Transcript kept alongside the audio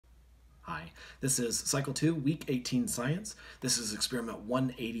Hi, this is Cycle 2, Week 18 Science. This is Experiment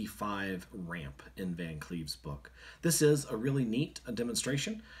 185 Ramp in VanCleave's book. This is a really neat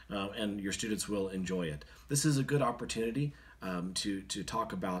demonstration, and your students will enjoy it. This is a good opportunity to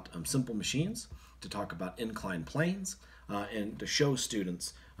talk about simple machines, to talk about inclined planes, and to show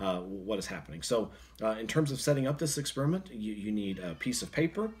students what is happening. So in terms of setting up this experiment, you need a piece of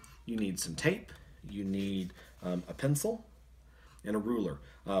paper, you need some tape, you need a pencil, and a ruler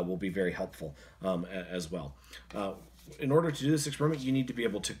will be very helpful as well. In order to do this experiment, you need to be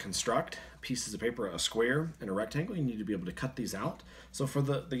able to construct pieces of paper, a square and a rectangle. You need to be able to cut these out. So for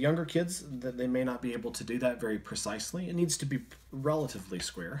the younger kids, they may not be able to do that very precisely. It needs to be relatively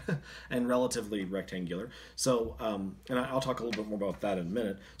square and relatively rectangular. So, and I'll talk a little bit more about that in a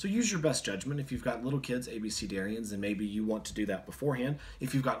minute. So use your best judgment. If you've got little kids, ABCdarians, then maybe you want to do that beforehand.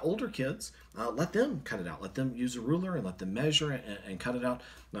 If you've got older kids, let them cut it out. Let them use a ruler and let them measure and cut it out.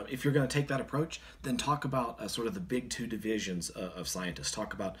 Now, if you're going to take that approach, then talk about sort of the big two divisions of scientists.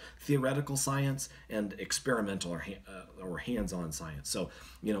 Talk about theoretical science and experimental or hands-on science. So,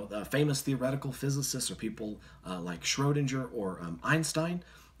 you know, famous theoretical physicists are people like Schrodinger or Einstein.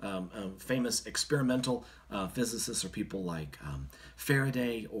 Famous experimental physicists are people like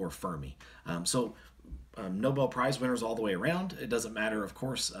Faraday or Fermi. Nobel Prize winners all the way around. It doesn't matter, of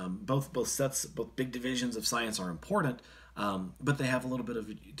course. Both big divisions of science are important, but they have a little bit of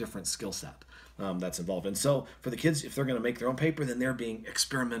a different skill set that's involved. And so for the kids, if they're going to make their own paper, then they're being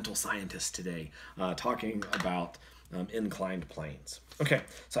experimental scientists today, talking about inclined planes. Okay,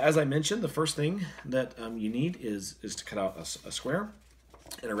 so as I mentioned, the first thing that you need is to cut out a square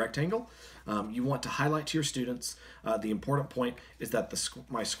and a rectangle. You want to highlight to your students the important point is that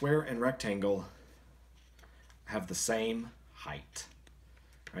my square and rectangle have the same height.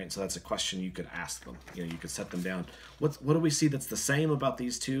 Right, so that's a question you could ask them. You know, you could set them down. What do we see that's the same about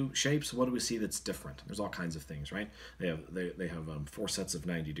these two shapes? What do we see that's different? There's all kinds of things, right? They have 4 sets of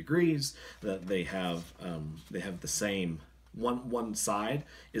 90 degrees. They have the same. One side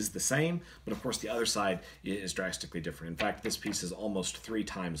is the same, but of course the other side is drastically different. In fact, this piece is almost 3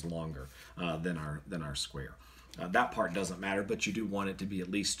 times longer than our square. That part doesn't matter, but you do want it to be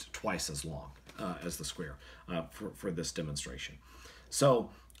at least twice as long as the square for this demonstration. So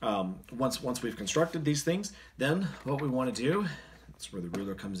once we've constructed these things, then what we want to do, that's where the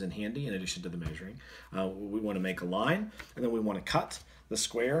ruler comes in handy in addition to the measuring, we want to make a line, and then we want to cut the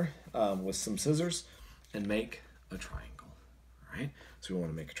square with some scissors and make a triangle. All right? So we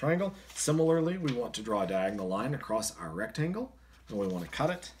want to make a triangle. Similarly, we want to draw a diagonal line across our rectangle, and we want to cut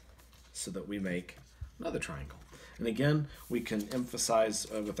it so that we make another triangle. And again, we can emphasize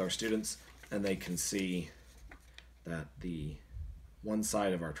with our students, and they can see that the one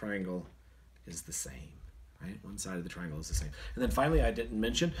side of our triangle is the same, right? One side of the triangle is the same. And then finally, I didn't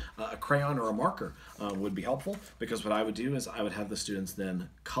mention a crayon or a marker would be helpful, because what I would do is I would have the students then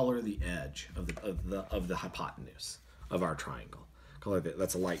color the edge of the hypotenuse of our triangle.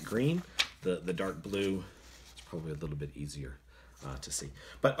 That's a light green. The dark blue is probably a little bit easier to see.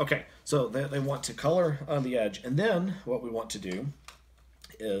 But okay, so they want to color on the edge, and then what we want to do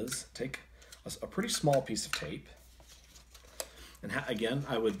is take a pretty small piece of tape. And again,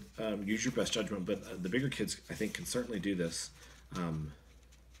 I would use your best judgment, but the bigger kids, I think, can certainly do this.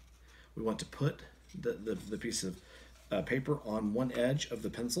 We want to put the piece of paper on one edge of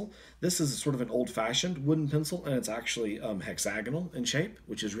the pencil. This is sort of an old-fashioned wooden pencil, and it's actually hexagonal in shape,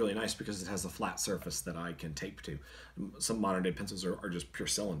 which is really nice because it has a flat surface that I can tape to. Some modern-day pencils are just pure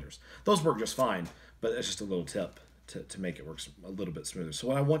cylinders. Those work just fine, but it's just a little tip to make it work a little bit smoother. So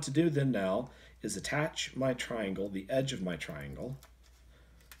what I want to do then now is attach my triangle, the edge of my triangle,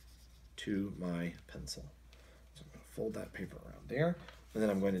 to my pencil. So I'm going to fold that paper around there, and then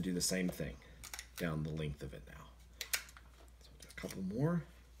I'm going to do the same thing down the length of it now. So I'll do a couple more.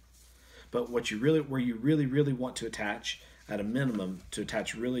 But where you really want to attach, at a minimum, to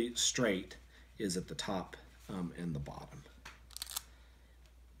attach really straight, is at the top and the bottom.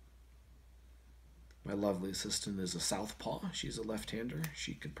 My lovely assistant is a southpaw. She's a left-hander.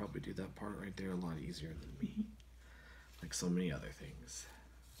 She could probably do that part right there a lot easier than me, like so many other things.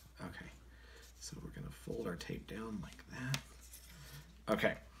 Okay, so we're going to fold our tape down like that.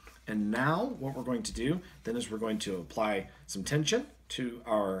 Okay, and now what we're going to do then is we're going to apply some tension to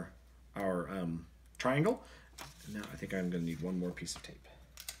our triangle. And now I think I'm going to need one more piece of tape.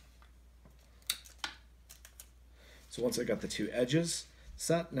 So once I got the 2 edges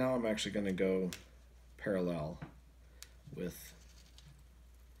set, now I'm actually going to go parallel with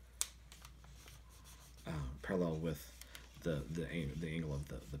the angle of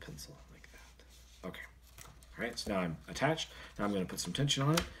the pencil, like that. Okay. All right, so now I'm attached. Now I'm going to put some tension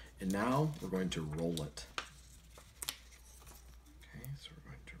on it, And now we're going to roll it. Okay, so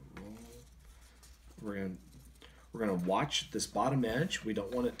we're going to roll. We're going to watch this bottom edge. We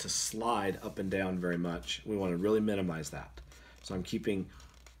don't want it to slide up and down very much. We want to really minimize that. So I'm keeping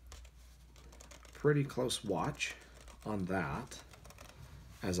pretty close watch on that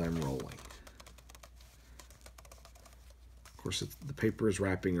as I'm rolling. Of course, the paper is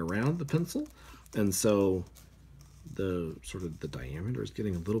wrapping around the pencil, and so the diameter is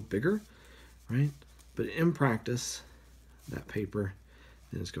getting a little bigger, right? But in practice, that paper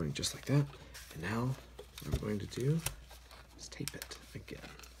is going just like that. And now what I'm going to do is tape it again.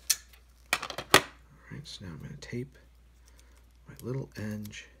 All right, so now I'm going to tape my little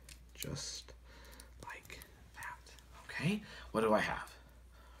edge just like that. Okay, what do I have?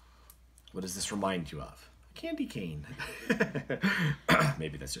 What does this remind you of? A candy cane.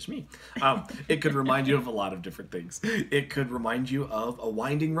 Maybe that's just me. It could remind you of a lot of different things. It could remind you of a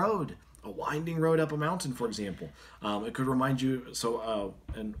winding road up a mountain, for example. It could remind you,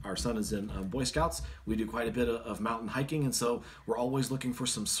 and our son is in Boy Scouts. We do quite a bit of mountain hiking, and so we're always looking for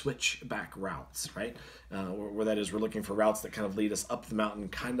some switchback routes, right? Where that is, we're looking for routes that kind of lead us up the mountain,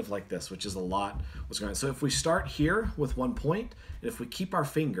 kind of like this, which is a lot what's going on. So if we start here with one point, and if we keep our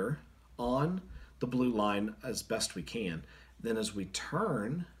finger on the blue line as best we can, then as we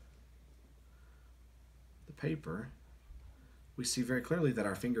turn the paper, we see very clearly that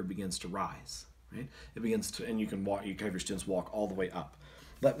our finger begins to rise, right? It begins to, and you can have your students walk all the way up.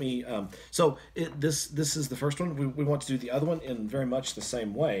 Let me, this is the first one. We want to do the other one in very much the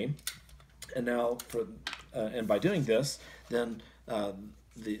same way. And now, and by doing this, then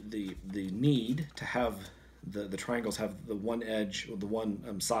the need to have the triangles have the one edge, or the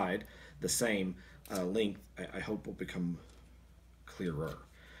one side, the same length, I hope will become clearer.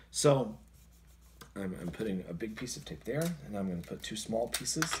 So I'm putting a big piece of tape there, and I'm going to put two small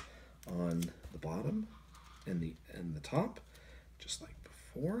pieces on the bottom and the top, just like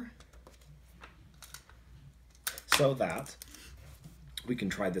before, so that we can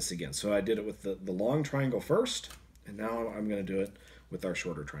try this again. So I did it with the long triangle first, and now I'm going to do it with our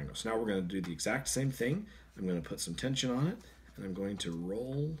shorter triangle. So now we're going to do the exact same thing. I'm going to put some tension on it, and I'm going to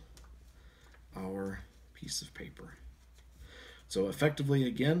roll our piece of paper. So effectively,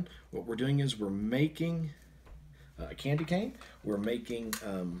 again, what we're doing is we're making a candy cane. We're making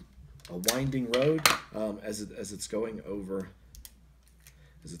a winding road as it's going over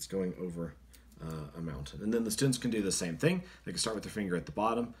a mountain. And then the students can do the same thing. They can start with their finger at the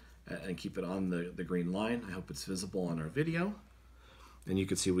bottom and keep it on the green line. I hope it's visible on our video. And you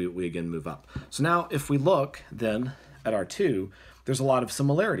can see we again move up. So now if we look then at our two, there's a lot of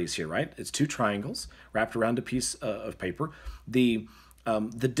similarities here, right? It's two triangles wrapped around a piece of paper. The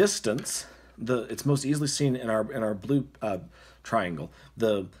distance, it's most easily seen in our blue triangle.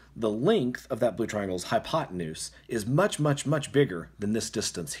 The length of that blue triangle's hypotenuse is much, much, much bigger than this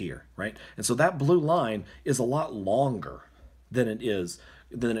distance here, right? And so that blue line is a lot longer than it is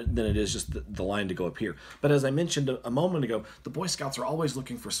just the line to go up here. But as I mentioned a moment ago, the Boy Scouts are always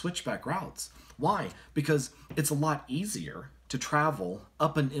looking for switchback routes. Why? Because it's a lot easier to travel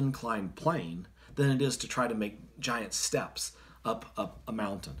up an inclined plane than it is to try to make giant steps up a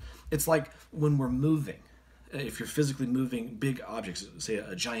mountain. It's like when we're moving. If you're physically moving big objects, say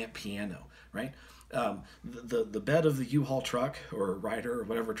a giant piano, right? The bed of the U-Haul truck or Ryder or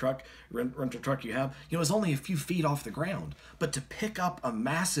whatever truck, rental truck you have, is only a few feet off the ground. But to pick up a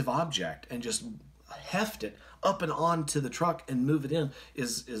massive object and just heft it up and onto the truck and move it in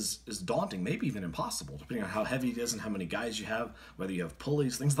is daunting, maybe even impossible, depending on how heavy it is and how many guys you have, whether you have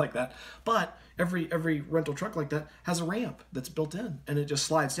pulleys, things like that. But every rental truck like that has a ramp that's built in, and it just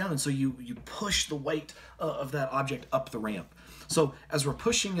slides down, and so you push the weight of that object up the ramp. So as we're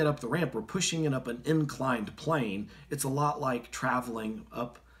pushing it up the ramp, we're pushing it up an inclined plane. It's a lot like traveling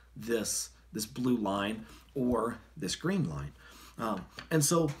up this blue line or this green line. And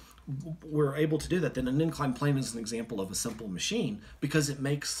so we're able to do that. Then an inclined plane is an example of a simple machine because it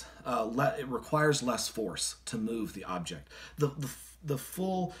makes it requires less force to move the object. The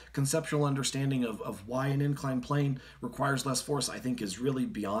full conceptual understanding of why an inclined plane requires less force, I think, is really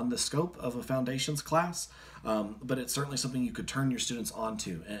beyond the scope of a foundations class. But it's certainly something you could turn your students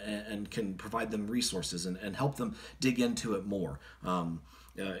onto and can provide them resources and help them dig into it more.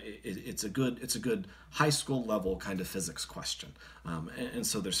 It's a good high school level kind of physics question. And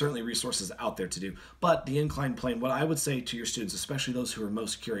so there's certainly resources out there to do. But the inclined plane, what I would say to your students, especially those who are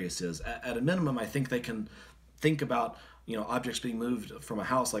most curious, is at a minimum, I think they can think about objects being moved from a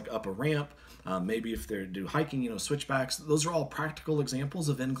house, like up a ramp. Maybe if they do hiking, switchbacks. Those are all practical examples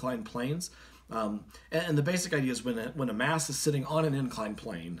of inclined planes. And the basic idea is when a mass is sitting on an inclined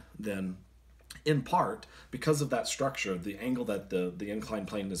plane, then in part, because of that structure, the angle that the inclined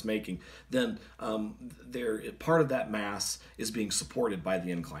plane is making, then part of that mass is being supported by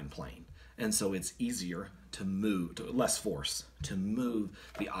the inclined plane. And so it's easier to move, less force, to move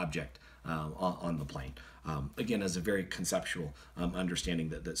the object on the plane. Again, as a very conceptual understanding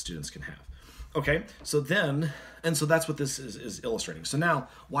that students can have. Okay, so that's what this is illustrating. So now,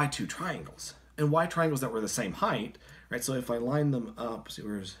 why two triangles? And why triangles that were the same height, right? So if I line them up, see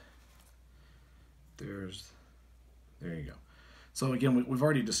there you go. So again, we've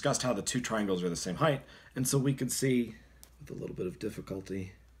already discussed how the two triangles are the same height, and so we could see with a little bit of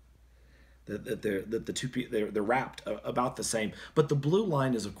difficulty that they're wrapped about the same. But the blue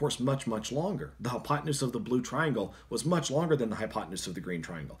line is, of course, much longer. The hypotenuse of the blue triangle was much longer than the hypotenuse of the green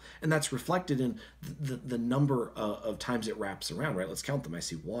triangle, and that's reflected in the number of times it wraps around. Right? Let's count them. I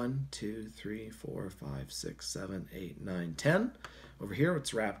see 1, 2, 3, 4, 5, 6, 7, 8, 9, 10. Over here,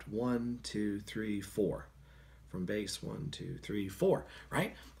 it's wrapped 1, 2, 3, 4. From base 1, 2, 3, 4,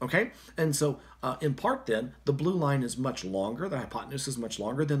 right? Okay, and so in part then, the blue line is much longer, the hypotenuse is much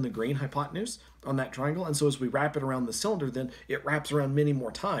longer than the green hypotenuse on that triangle, and so as we wrap it around the cylinder, then it wraps around many more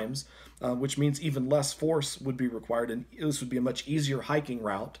times, which means even less force would be required, and this would be a much easier hiking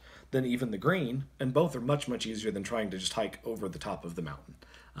route than even the green, and both are much easier than trying to just hike over the top of the mountain.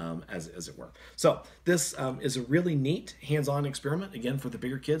 As it were. So this is a really neat hands-on experiment. Again, for the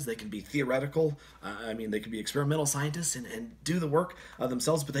bigger kids, they can be theoretical. They can be experimental scientists and do the work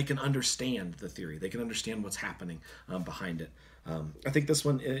themselves, but they can understand the theory. They can understand what's happening behind it. I think this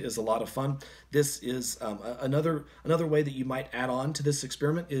one is a lot of fun. This is another way that you might add on to this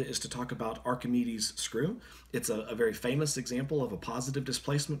experiment is to talk about Archimedes Screw. It's a very famous example of a positive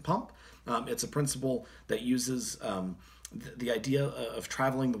displacement pump. It's a principle that uses the idea of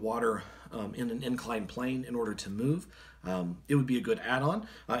traveling the water in an inclined plane in order to move. It would be a good add-on.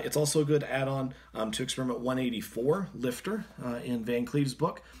 It's also a good add-on to experiment 184, Lifter, in VanCleave's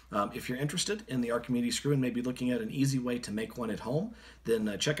book. If you're interested in the Archimedes screw and maybe looking at an easy way to make one at home,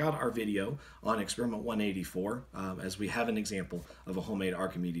 then check out our video on experiment 184 as we have an example of a homemade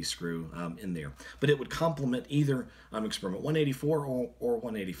Archimedes screw in there. But it would complement either experiment 184 or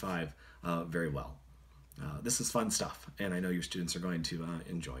 185 very well. This is fun stuff, and I know your students are going to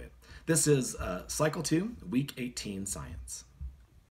enjoy it. This is Cycle 2, Week 18 Science.